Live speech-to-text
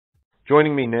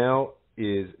Joining me now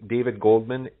is David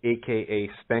Goldman, a.k.a.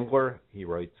 Spengler. He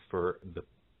writes for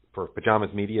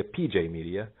Pajamas Media, PJ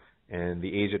Media, and The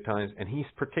Age at Times, and he's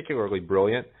particularly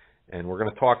brilliant. And we're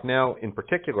going to talk now in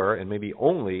particular, and maybe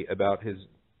only, about his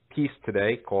piece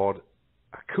today called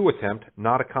A Coup Attempt,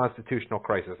 Not a Constitutional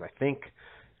Crisis. I think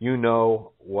you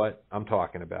know what I'm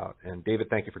talking about. And David,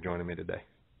 thank you for joining me today.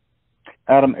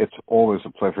 Adam, it's always a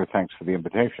pleasure. Thanks for the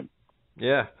invitation.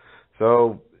 Yeah.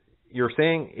 So you're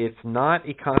saying it's not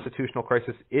a constitutional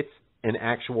crisis, it's an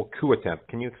actual coup attempt.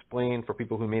 Can you explain for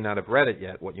people who may not have read it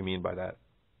yet what you mean by that?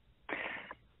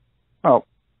 Well,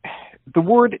 the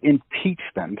word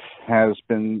impeachment has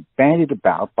been bandied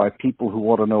about by people who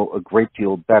want to know a great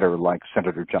deal better, like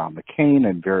Senator John McCain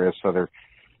and various other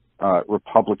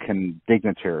Republican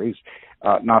dignitaries,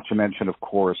 not to mention, of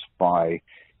course, by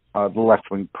the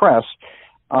left-wing press.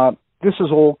 This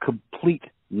is all complete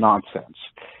nonsense.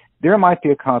 There might be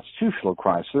a constitutional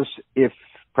crisis if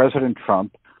President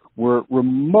Trump were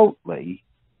remotely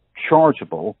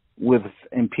chargeable with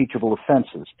impeachable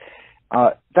offenses.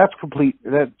 That's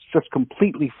just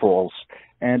completely false,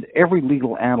 and every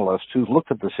legal analyst who's looked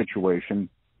at the situation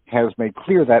has made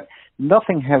clear that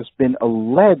nothing has been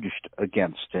alleged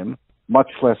against him, much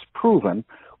less proven,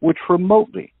 which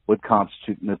remotely would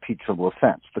constitute an impeachable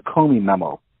offense. The Comey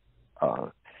memo,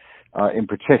 in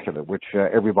particular, which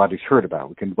everybody's heard about.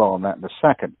 We can dwell on that in a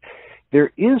second.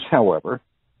 There is, however,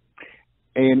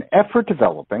 an effort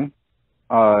developing,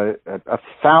 a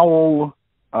foul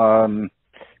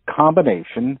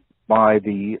combination by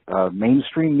the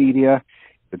mainstream media,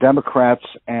 the Democrats,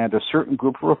 and a certain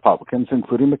group of Republicans,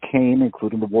 including McCain,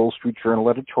 including the Wall Street Journal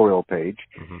editorial page,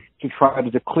 to try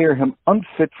to declare him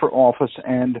unfit for office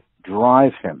and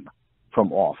drive him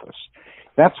from office.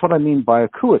 That's what I mean by a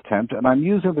coup attempt, and I'm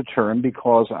using the term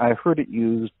because I heard it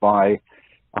used by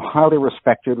a highly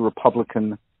respected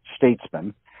Republican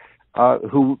statesman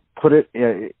who put it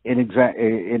in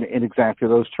exactly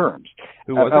those terms.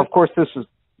 Who was it? Of course, this is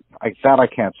that I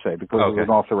can't say because it was an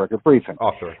off-the-record briefing.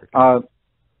 Off the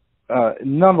record.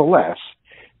 Nonetheless,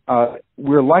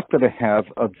 we're likely to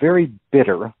have a very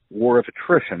bitter war of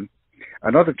attrition.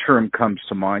 Another term comes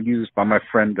to mind used by my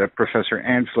friend Professor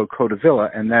Angelo Codevilla,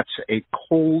 and that's a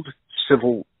cold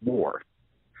civil war.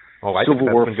 Oh, I civil think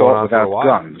that's war been going on without for a while.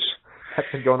 guns.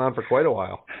 That's been going on for quite a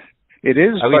while. It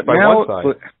is, at least but by now, one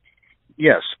side.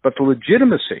 Yes, but the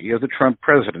legitimacy of the Trump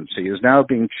presidency is now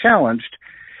being challenged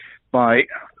by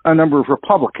a number of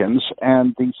Republicans,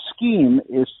 and the scheme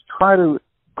is to try to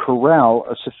corral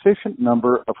a sufficient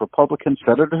number of Republican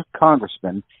senators and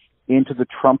congressmen into the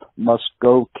Trump must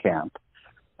go camp,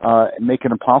 make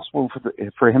it impossible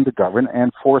for him to govern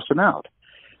and force him out.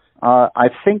 I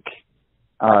think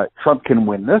Trump can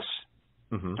win this.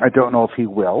 I don't know if he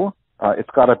will. It's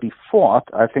got to be fought.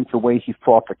 I think the way he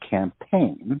fought the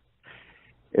campaign,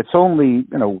 it's only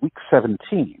week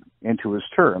 17 into his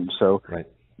term, so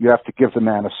you have to give the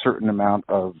man a certain amount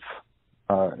of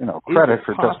credit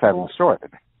for just having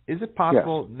started. Is it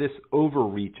possible this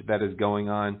overreach that is going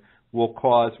on will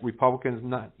cause Republicans,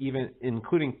 not even,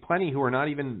 including plenty who are not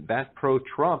even that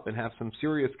pro-Trump and have some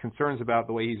serious concerns about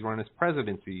the way he's run his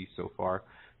presidency so far,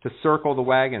 to circle the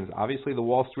wagons? Obviously, the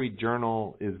Wall Street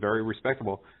Journal is very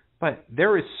respectable, but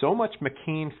there is so much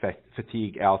McCain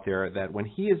fatigue out there that when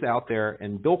he is out there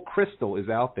and Bill Kristol is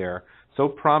out there so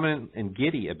prominent and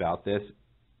giddy about this,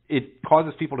 it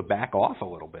causes people to back off a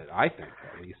little bit, I think,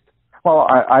 at least. Well,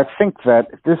 I think that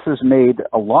this has made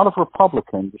a lot of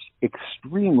Republicans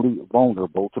extremely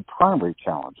vulnerable to primary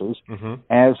challenges,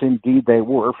 as indeed they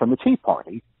were from the Tea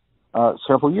Party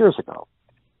several years ago.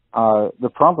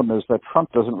 The problem is that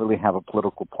Trump doesn't really have a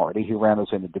political party. He ran as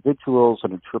an individual,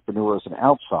 as an entrepreneur, as an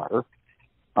outsider.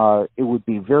 It would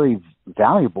be very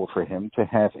valuable for him to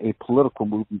have a political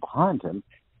movement behind him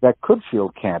that could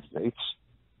field candidates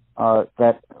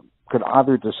that could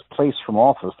either displace from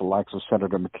office the likes of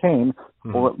Senator McCain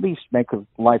or at least make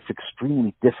life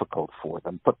extremely difficult for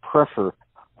them, put pressure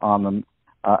on them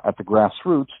at the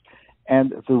grassroots.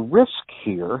 And the risk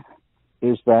here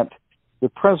is that the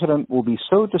president will be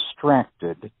so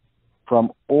distracted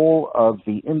from all of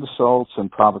the insults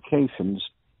and provocations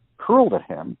hurled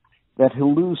at him that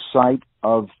he'll lose sight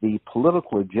of the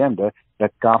political agenda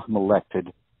that got him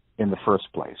elected in the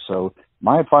first place. So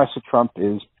my advice to Trump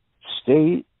is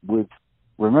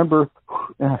remember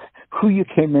who you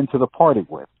came into the party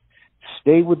with.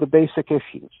 Stay with the basic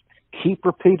issues. Keep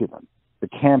repeating them. The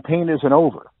campaign isn't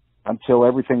over until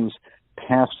everything's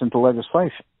passed into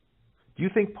legislation. Do you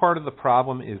think part of the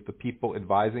problem is the people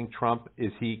advising Trump?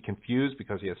 Is he confused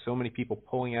because he has so many people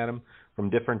pulling at him from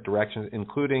different directions,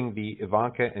 including the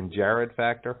Ivanka and Jared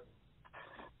factor?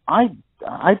 I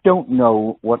I don't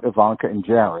know what Ivanka and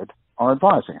Jared are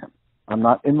advising him. I'm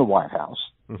not in the White House,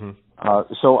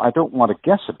 so I don't want to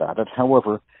guess about it.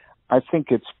 However, I think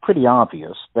it's pretty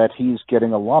obvious that he's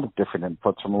getting a lot of different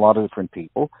inputs from a lot of different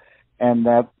people, and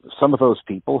that some of those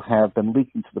people have been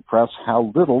leaking to the press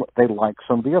how little they like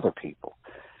some of the other people.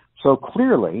 So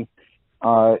clearly,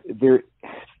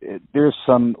 there's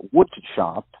some wood to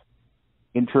chop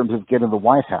in terms of getting the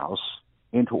White House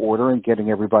into order and getting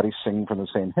everybody singing from the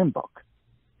same hymn book.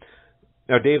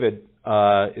 Now, David,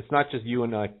 it's not just you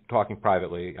and I talking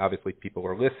privately. Obviously, people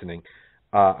are listening.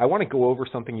 I want to go over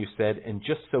something you said, and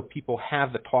just so people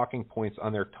have the talking points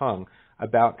on their tongue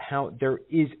about how there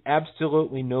is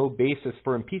absolutely no basis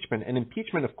for impeachment. And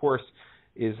impeachment, of course,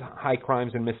 is high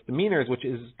crimes and misdemeanors, which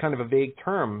is kind of a vague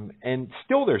term, and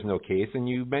still there's no case. And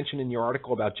you mentioned in your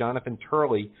article about Jonathan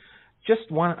Turley.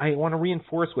 I want to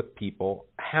reinforce with people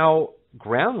how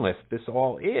groundless this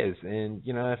all is. And,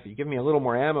 if you give me a little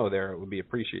more ammo there, it would be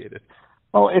appreciated.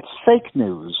 Oh, it's fake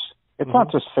news. It's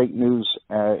not just fake news.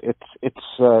 As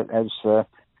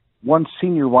one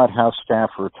senior White House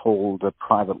staffer told a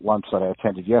private lunch that I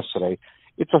attended yesterday,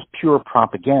 it's just pure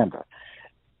propaganda.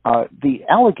 The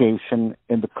allegation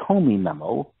in the Comey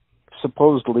memo,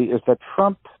 supposedly, is that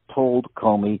Trump told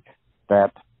Comey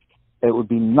that it would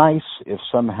be nice if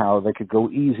somehow they could go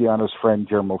easy on his friend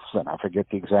Jeremy Flynn. I forget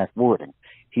the exact wording.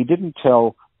 He didn't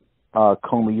tell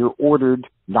Comey, you're ordered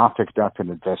not to conduct an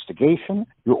investigation.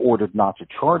 You're ordered not to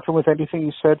charge him with anything.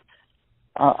 He said,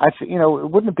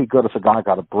 wouldn't it be good if the guy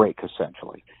got a break,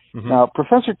 essentially? Now,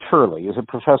 Professor Turley is a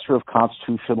professor of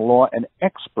constitutional law and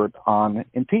expert on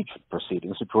impeachment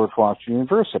proceedings at George Washington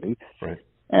University. Right.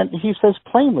 And he says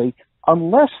plainly,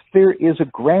 unless there is a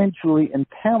grand jury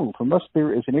impaneled, unless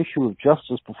there is an issue of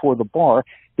justice before the bar,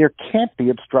 there can't be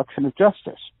obstruction of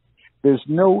justice. There's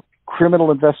no criminal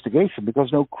investigation because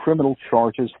no criminal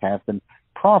charges have been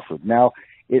proffered. Now,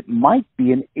 it might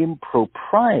be an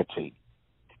impropriety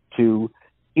to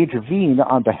intervene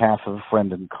on behalf of a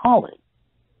friend and colleague,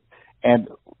 and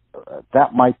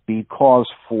that might be cause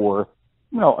for,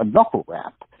 a knuckle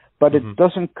rap. But it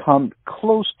doesn't come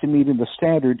close to meeting the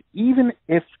standard, even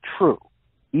if true,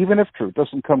 it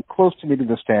doesn't come close to meeting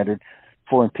the standard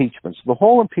for impeachment. So the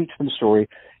whole impeachment story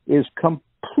is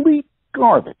complete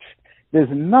garbage. There's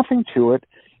nothing to it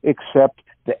except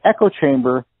the echo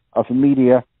chamber of the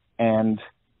media and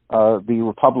the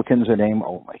Republicans in name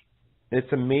only.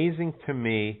 It's amazing to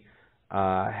me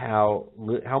how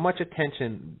much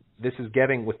attention this is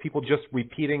getting, with people just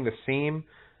repeating the same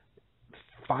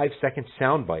 5-second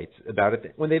sound bites about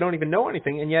it when they don't even know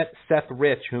anything, and yet Seth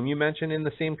Rich, whom you mentioned in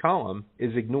the same column,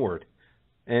 is ignored.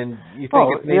 And you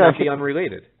think it may not be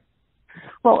unrelated.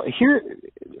 Well, here,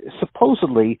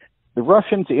 supposedly, the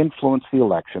Russians influenced the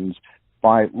elections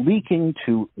by leaking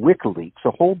to WikiLeaks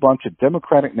a whole bunch of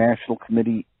Democratic National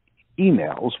Committee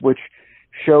emails, which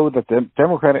show that the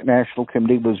Democratic National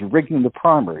Committee was rigging the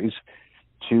primaries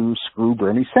to screw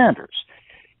Bernie Sanders.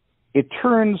 It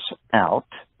turns out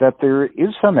that there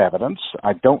is some evidence,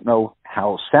 I don't know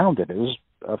how sound it is,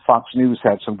 Fox News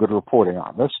had some good reporting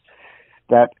on this,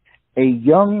 that a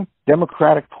young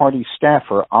Democratic Party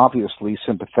staffer, obviously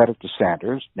sympathetic to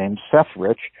Sanders, named Seth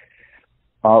Rich,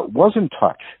 was in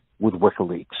touch with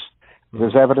WikiLeaks.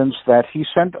 There's evidence that he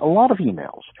sent a lot of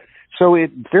emails. So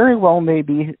it very well may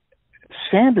be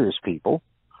Sanders people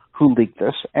who leaked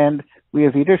this, and we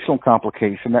have the additional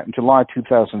complication that in July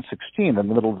 2016, in the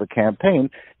middle of the campaign,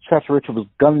 Seth Rich was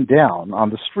gunned down on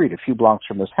the street a few blocks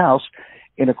from his house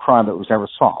in a crime that was never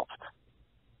solved.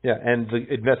 Yeah, and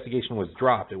the investigation was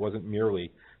dropped. It wasn't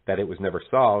merely that it was never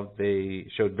solved. They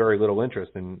showed very little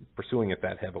interest in pursuing it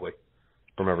that heavily,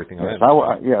 from everything I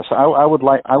understand.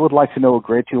 I would like to know a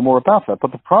great deal more about that.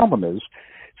 But the problem is,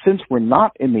 since we're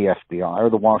not in the FBI or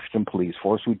the Washington Police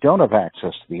Force, we don't have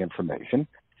access to the information.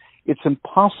 It's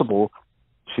impossible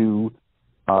to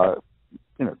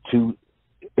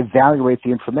evaluate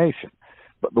the information.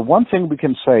 But the one thing we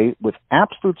can say with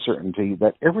absolute certainty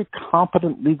that every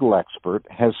competent legal expert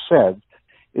has said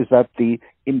is that the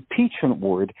impeachment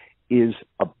word is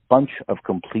a bunch of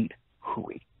complete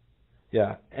hooey.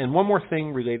 Yeah, and one more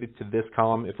thing related to this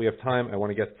column. If we have time, I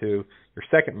want to get to your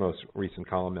second most recent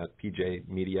column at PJ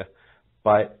Media.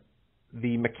 But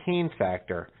the McCain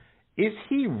factor, is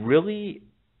he really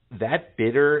that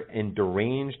bitter and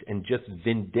deranged and just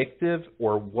vindictive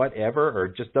or whatever, or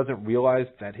just doesn't realize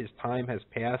that his time has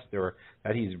passed, or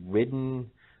that he's ridden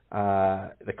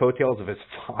the coattails of his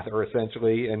father,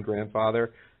 essentially, and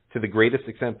grandfather to the greatest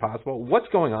extent possible? What's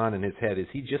going on in his head? Is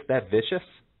he just that vicious?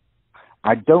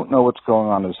 I don't know what's going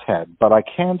on in his head, but I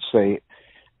can say,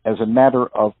 as a matter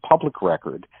of public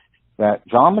record, that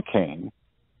John McCain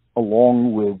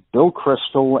along with Bill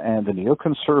Kristol and the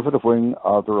neoconservative wing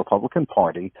of the Republican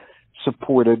Party,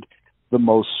 supported the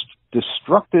most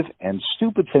destructive and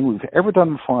stupid thing we've ever done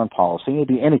in foreign policy,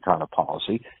 maybe any kind of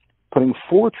policy, putting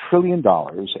 $4 trillion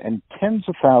and tens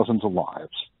of thousands of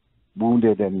lives,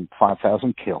 wounded and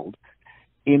 5,000 killed,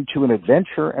 into an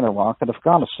adventure in Iraq and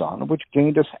Afghanistan, which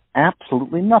gained us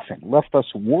absolutely nothing, left us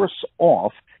worse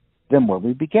off than where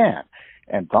we began.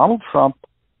 And Donald Trump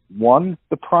won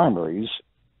the primaries,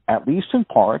 at least in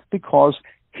part, because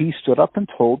he stood up and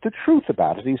told the truth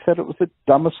about it. He said it was the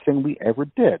dumbest thing we ever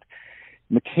did.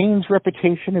 McCain's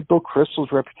reputation and Bill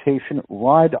Kristol's reputation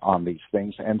ride on these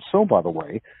things, and so, by the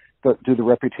way, do the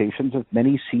reputations of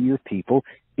many senior people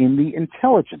in the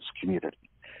intelligence community.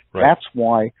 Right. That's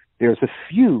why there's a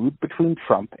feud between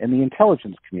Trump and the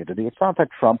intelligence community. It's not that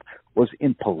Trump was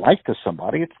impolite to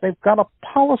somebody. It's they've got a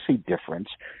policy difference,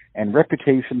 and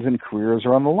reputations and careers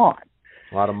are on the line.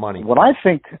 A lot of money.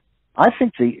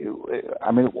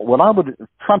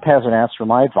 Trump hasn't asked for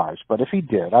my advice, but if he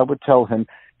did, I would tell him,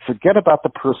 forget about the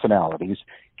personalities.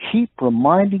 Keep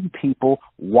reminding people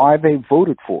why they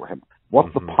voted for him,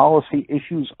 what the policy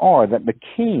issues are, that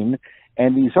McCain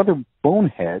and these other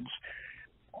boneheads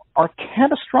are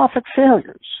catastrophic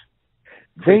failures.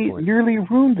 They nearly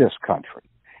ruined this country.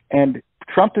 And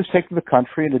Trump is taking the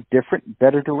country in a different,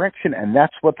 better direction, and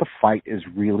that's what the fight is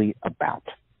really about.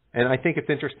 And I think it's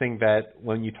interesting that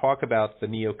when you talk about the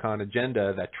neocon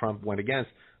agenda that Trump went against,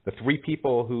 the three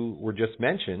people who were just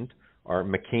mentioned are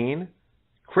McCain,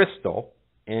 Kristol,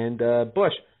 and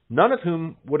Bush, none of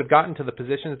whom would have gotten to the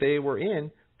positions they were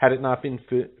in had it not been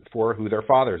for who their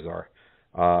fathers are.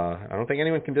 I don't think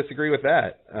anyone can disagree with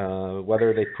that.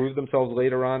 Whether they prove themselves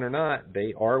later on or not,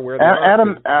 they are where they are.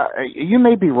 Adam, you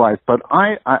may be right, but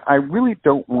I really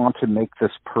don't want to make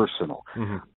this personal.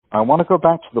 I want to go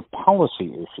back to the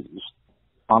policy issues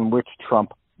on which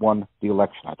Trump won the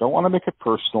election. I don't want to make it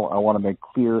personal. I want to make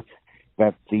clear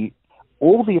that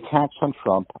all the attacks on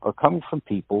Trump are coming from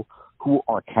people who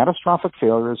are catastrophic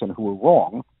failures and who are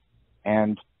wrong,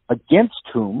 and against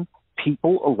whom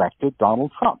people elected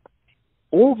Donald Trump.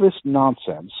 All this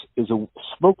nonsense is a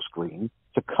smokescreen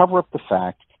to cover up the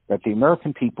fact that the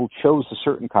American people chose a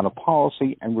certain kind of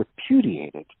policy and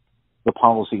repudiated the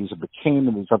policies of McCain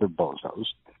and these other bozos,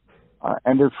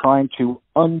 and they're trying to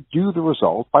undo the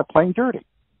result by playing dirty.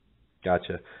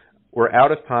 Gotcha. We're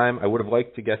out of time. I would have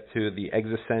liked to get to the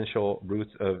existential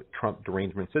roots of Trump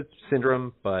derangement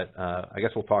syndrome, but I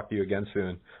guess we'll talk to you again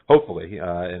soon, hopefully.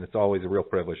 And it's always a real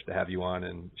privilege to have you on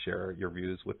and share your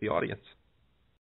views with the audience.